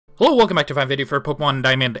Hello, welcome back to a video for Pokemon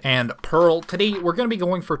Diamond and Pearl. Today, we're going to be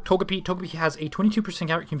going for Togepi. Togepi has a 22%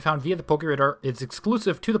 count. It can be found via the Poke Radar. It's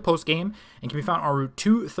exclusive to the post-game and can be found on Route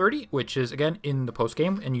 230, which is, again, in the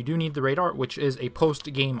post-game. And you do need the Radar, which is a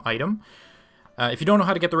post-game item. If you don't know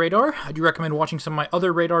how to get the Radar, I do recommend watching some of my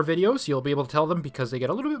other Radar videos. You'll be able to tell them because they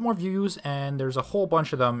get a little bit more views, and there's a whole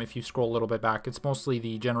bunch of them if you scroll a little bit back. It's mostly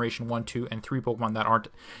the Generation 1, 2, and 3 Pokemon that aren't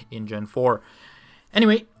in Gen 4.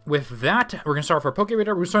 Anyway, with that, we're going to start off our Poke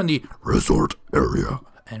Radar. We're going to start in the resort area.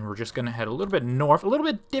 And we're just going to head a little bit north. A little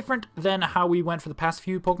bit different than how we went for the past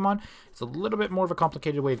few Pokemon. It's a little bit more of a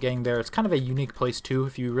complicated way of getting there. It's kind of a unique place, too,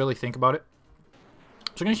 if you really think about it.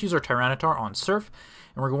 So we're going to use our Tyranitar on Surf.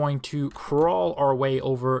 And we're going to crawl our way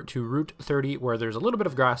over to Route 30, where there's a little bit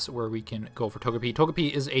of grass where we can go for Togepi.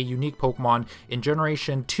 Togepi is a unique Pokemon. In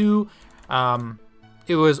Generation 2,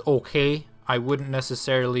 it was okay. I wouldn't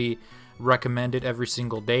necessarily recommend it every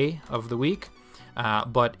single day of the week,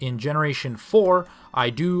 but in Generation 4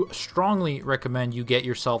 I do strongly recommend you get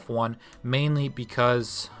yourself one, mainly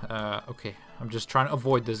because okay, I'm just trying to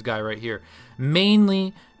avoid this guy right here,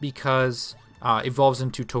 mainly because evolves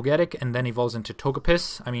into Togetic and then evolves into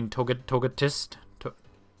Togetic.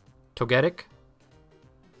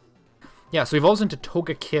 Yeah, so evolves into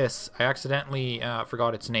Togekiss. I accidentally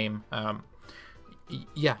forgot its name.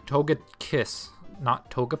 Yeah, Togekiss.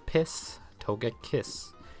 Not Togepiss,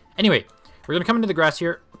 Togekiss. Anyway, we're going to come into the grass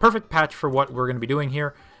here. Perfect patch for what we're going to be doing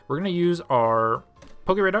here. We're going to use our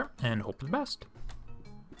Poke Radar and hope for the best.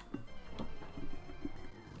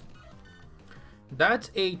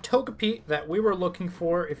 That's a Togepi that we were looking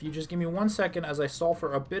for. If you just give me 1 second as I stall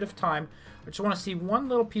for a bit of time, I just want to see one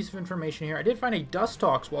little piece of information here. I did find a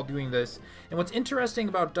Dustox while doing this. And what's interesting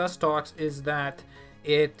about Dustox is that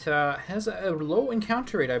it has a low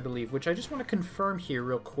encounter rate, I believe, which I just want to confirm here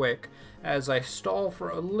real quick as I stall for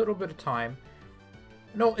a little bit of time.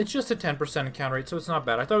 No, it's just a 10% encounter rate, so it's not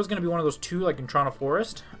bad. I thought it was going to be one of those two, like in Toronto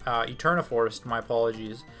Forest. Eterna Forest, my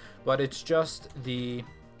apologies. But it's just the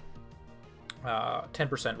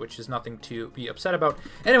 10%, which is nothing to be upset about.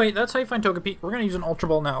 Anyway, that's how you find Togepi. We're going to use an Ultra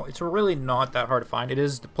Ball now. It's really not that hard to find. It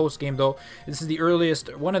is the post-game, though. This is the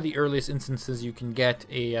earliest, one of the earliest instances you can get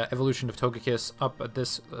a evolution of Togekiss up at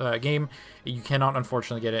this game. You cannot,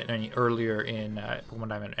 unfortunately, get it any earlier in Pokemon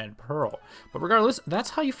Diamond and Pearl. But regardless,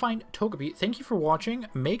 that's how you find Togepi. Thank you for watching.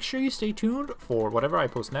 Make sure you stay tuned for whatever I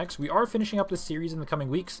post next. We are finishing up this series in the coming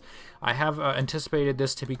weeks. I have anticipated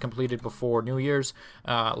this to be completed before New Year's.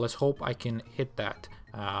 Let's hope I can hit that.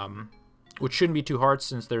 Which shouldn't be too hard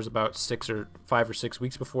since there's about 5 or 6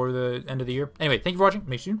 weeks before the end of the year. Anyway, thank you for watching.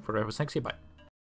 Make sure you for whatever. Thanks. See you. Bye.